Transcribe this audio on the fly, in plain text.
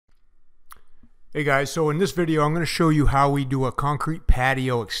Hey guys, so in this video I'm going to show you how we do a concrete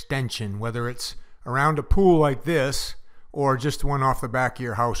patio extension, whether it's around a pool like this or just one off the back of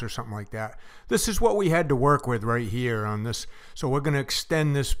your house or something like that. This is what we had to work with right here on this. So we're going to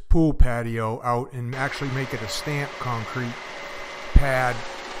extend this pool patio out and actually make it a stamped concrete pad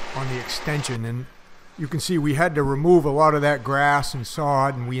on the extension. And you can see we had to remove a lot of that grass and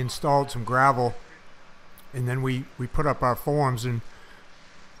sod, and we installed some gravel, and then we put up our forms. And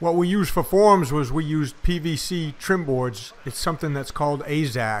what we used for forms was we used PVC trim boards. It's something that's called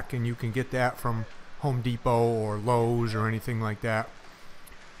AZAC, and you can get that from Home Depot or Lowe's or anything like that.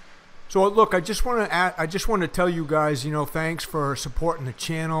 So look, I just want to tell you guys, thanks for supporting the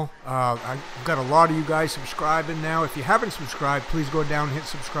channel. I've got a lot of you guys subscribing now. If you haven't subscribed, please go down and hit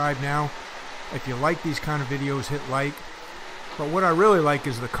subscribe now. If you like these kind of videos, hit like. But what I really like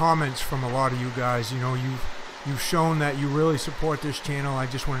is the comments from a lot of you guys. You've shown that you really support this channel. I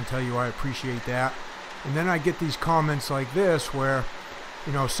just want to tell you I appreciate that. And then I get these comments like this where,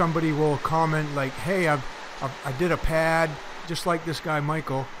 somebody will comment like, hey, I did a pad just like this guy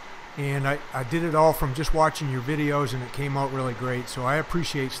Michael, and I did it all from just watching your videos, and it came out really great. So I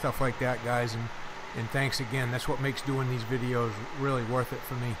appreciate stuff like that, guys, and thanks again. That's what makes doing these videos really worth it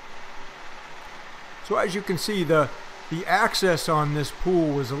for me. So as you can see, the access on this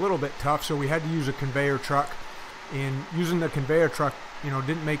pool was a little bit tough, so we had to use a conveyor truck. And using the conveyor truck,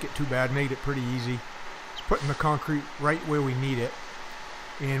 didn't make it too bad, made it pretty easy. It's putting the concrete right where we need it.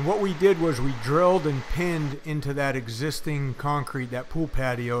 And what we did was we drilled and pinned into that existing concrete, that pool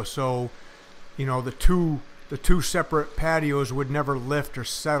patio, so the two separate patios would never lift or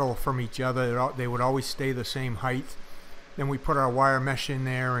settle from each other. They would always stay the same height. Then we put our wire mesh in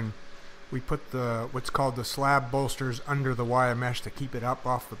there, and we put what's called the slab bolsters under the wire mesh to keep it up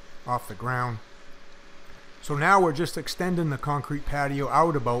off the ground. So now we're just extending the concrete patio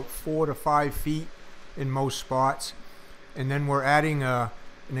out about 4 to 5 feet in most spots, and then we're adding an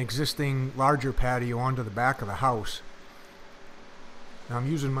existing larger patio onto the back of the house. Now I'm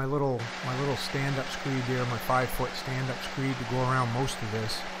using my little stand-up screed there, my 5-foot stand-up screed, to go around most of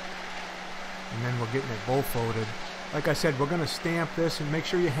this, and then we're getting it both loaded. Like I said, we're going to stamp this, and make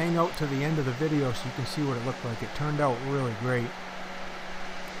sure you hang out to the end of the video so you can see what it looked like. It turned out really great.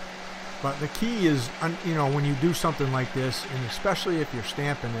 But the key is, when you do something like this, and especially if you're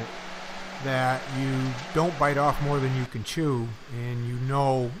stamping it, that you don't bite off more than you can chew, and you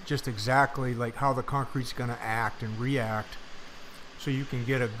know just exactly like how the concrete's going to act and react, so you can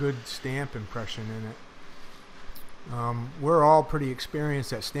get a good stamp impression in it. We're all pretty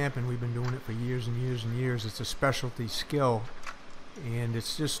experienced at stamping. We've been doing it for years and years and years. It's a specialty skill, and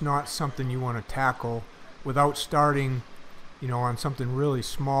it's just not something you want to tackle without starting on something really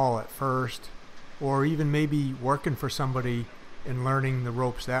small at first, or even maybe working for somebody and learning the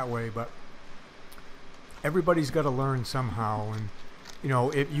ropes that way. But everybody's got to learn somehow, and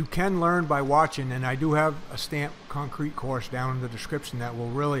if you can learn by watching, and I do have a stamp concrete course down in the description that will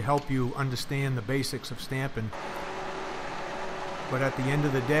really help you understand the basics of stamping. But at the end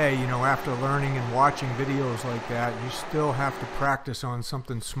of the day, after learning and watching videos like that, you still have to practice on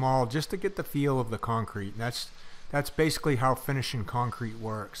something small just to get the feel of the concrete. And that's basically how finishing concrete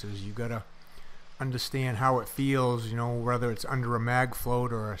works, is you gotta understand how it feels, whether it's under a mag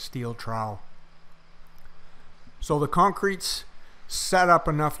float or a steel trowel. So the concrete's set up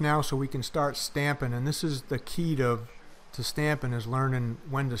enough now so we can start stamping, and this is the key to stamping, is learning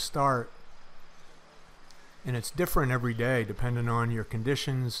when to start. And it's different every day depending on your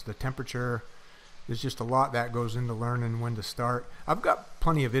conditions, the temperature. There's just a lot that goes into learning when to start. I've got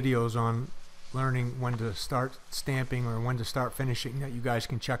plenty of videos on learning when to start stamping or when to start finishing that you guys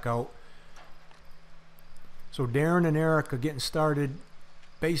can check out. So Darren and Eric are getting started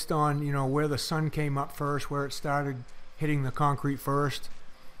based on where the sun came up first, where it started hitting the concrete first,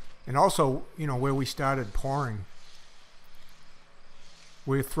 and also where we started pouring.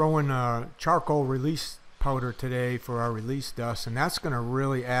 We're throwing a charcoal release powder today for our release dust, and that's going to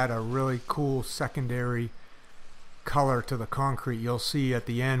really add a really cool secondary color to the concrete. You'll see at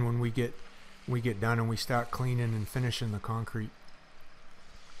the end when we get done and we start cleaning and finishing the concrete.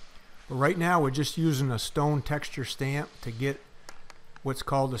 But right now we're just using a stone texture stamp to get what's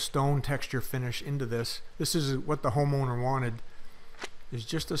called a stone texture finish into this. This is what the homeowner wanted, is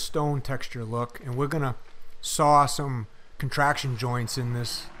just a stone texture look, and we're gonna saw some contraction joints in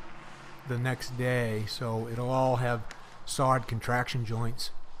this the next day, so it'll all have sawed contraction joints.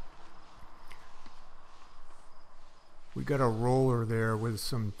 We got a roller there with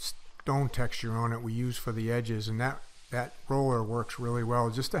some stone texture on it we use for the edges, and that roller works really well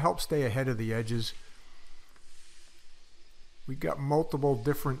just to help stay ahead of the edges. We got multiple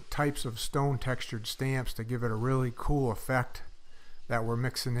different types of stone textured stamps to give it a really cool effect that we're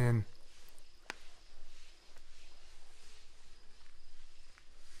mixing in.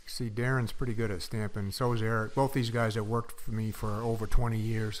 See, Darren's pretty good at stamping. So is Eric. Both these guys have worked for me for over 20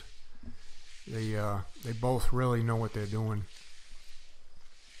 years. They both really know what they're doing.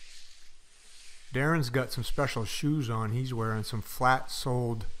 Darren's got some special shoes on. He's wearing some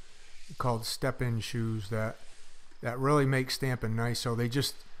flat-soled, called step-in shoes that really make stamping nice. So they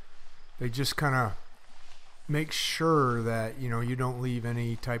just kind of make sure that you don't leave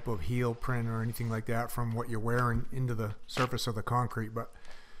any type of heel print or anything like that from what you're wearing into the surface of the concrete. But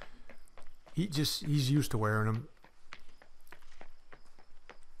he's used to wearing them.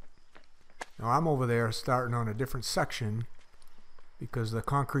 Now I'm over there starting on a different section because the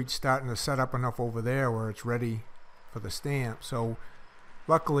concrete's starting to set up enough over there where it's ready for the stamp. So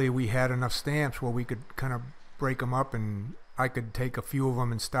luckily we had enough stamps where we could kind of break them up, and I could take a few of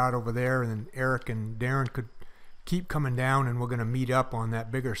them and start over there, and then Eric and Darren could keep coming down, and we're going to meet up on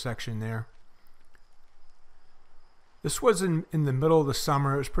that bigger section there. This was in the middle of the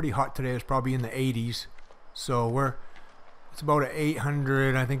summer. It was pretty hot today. It was probably in the 80s. So it's about an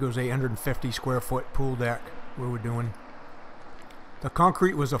 800, I think it was 850 square foot pool deck we were doing. The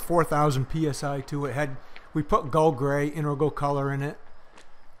concrete was a 4,000 PSI too. We put gull gray integral color in it.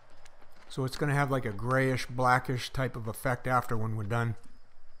 So it's going to have like a grayish, blackish type of effect after when we're done.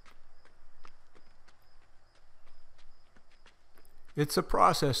 It's a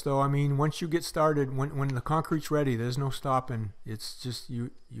process though. I mean, once you get started, when the concrete's ready, there's no stopping. It's just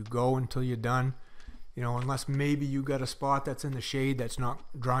you go until you're done. Unless maybe you got a spot that's in the shade that's not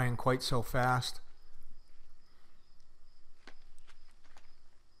drying quite so fast.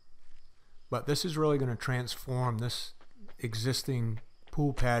 But this is really going to transform this existing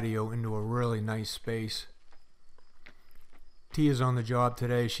pool patio into a really nice space. Tia's on the job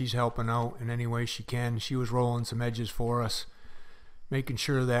today. She's helping out in any way she can. She was rolling some edges for us, making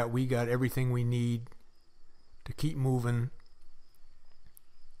sure that we got everything we need to keep moving.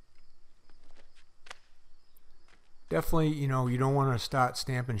 Definitely, you don't want to start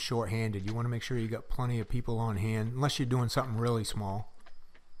stamping short-handed. You want to make sure you got plenty of people on hand, unless you're doing something really small.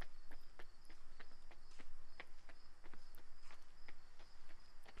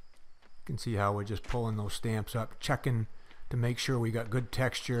 You can see how we're just pulling those stamps up, checking to make sure we got good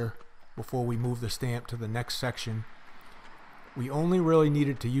texture before we move the stamp to the next section. We only really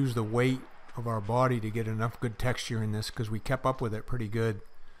needed to use the weight of our body to get enough good texture in this because we kept up with it pretty good.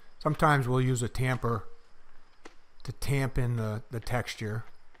 Sometimes we'll use a tamper to tamp in the texture,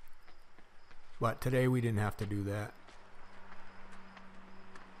 but today we didn't have to do that.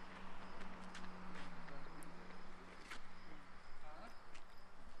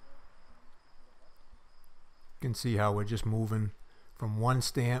 You can see how we're just moving from one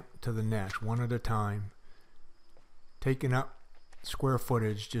stamp to the next, one at a time, taking up square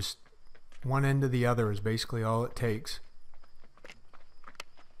footage. Just one end to the other is basically all it takes.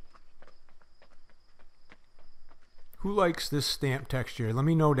 Who likes this stamp texture? Let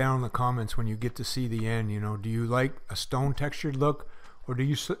me know down in the comments when you get to see the end. Do you like a stone textured look, or do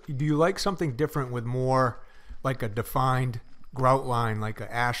you like something different with more like a defined grout line, like a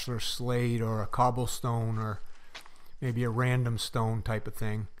ashlar slate or a cobblestone or maybe a random stone type of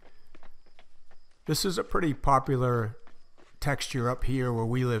thing? This is a pretty popular texture up here where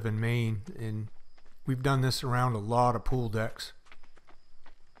we live in Maine, and we've done this around a lot of pool decks.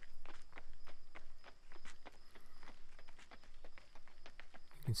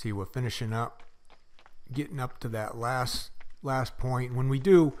 You can see we're finishing up, getting up to that last point. When we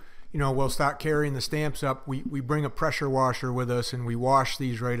do, we'll start carrying the stamps up. We bring a pressure washer with us, and we wash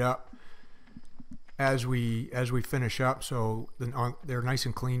these right up as we finish up, so then they're nice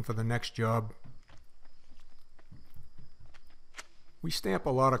and clean for the next job. We stamp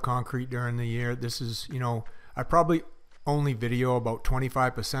a lot of concrete during the year. This is, I probably only video about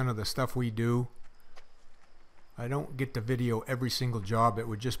 25% of the stuff we do. I don't get to video every single job. It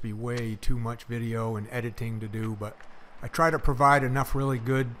would just be way too much video and editing to do, but I try to provide enough really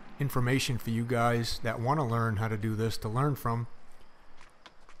good information for you guys that want to learn how to do this to learn from,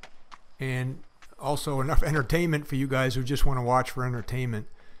 and also enough entertainment for you guys who just want to watch for entertainment,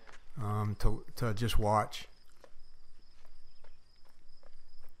 to just watch.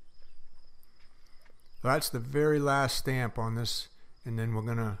 So that's the very last stamp on this, and then we're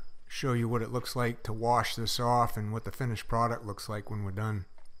gonna show you what it looks like to wash this off and what the finished product looks like when we're done.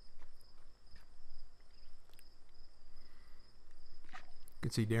 You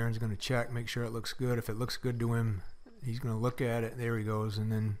can see Darren's going to check, make sure it looks good. If it looks good to him, he's going to look at it. There he goes,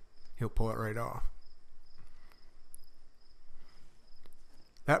 and then he'll pull it right off.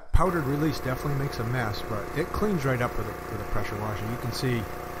 That powdered release definitely makes a mess, but it cleans right up with a pressure washer. You can see,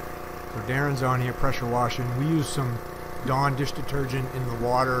 so Darren's on here pressure washing. We use some Dawn dish detergent in the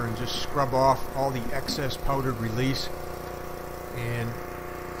water and just scrub off all the excess powdered release. And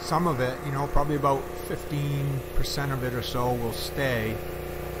some of it, you know, probably about 15% of it or so will stay.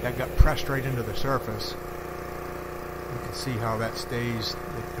 That got pressed right into the surface. You can see how that stays,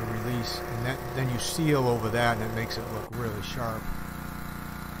 the release, and then you seal over that and it makes it look really sharp.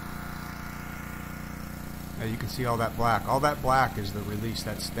 Now you can see all that black. All that black is the release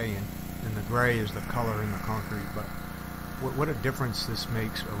that's staying, and the gray is the color in the concrete. But what a difference this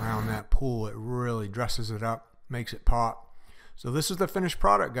makes around that pool. It really dresses it up, makes it pop. So this is the finished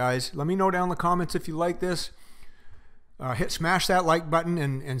product, guys. Let me know down in the comments if you like this. Smash that like button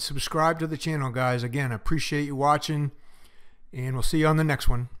and subscribe to the channel, guys. Again, I appreciate you watching, and we'll see you on the next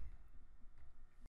one.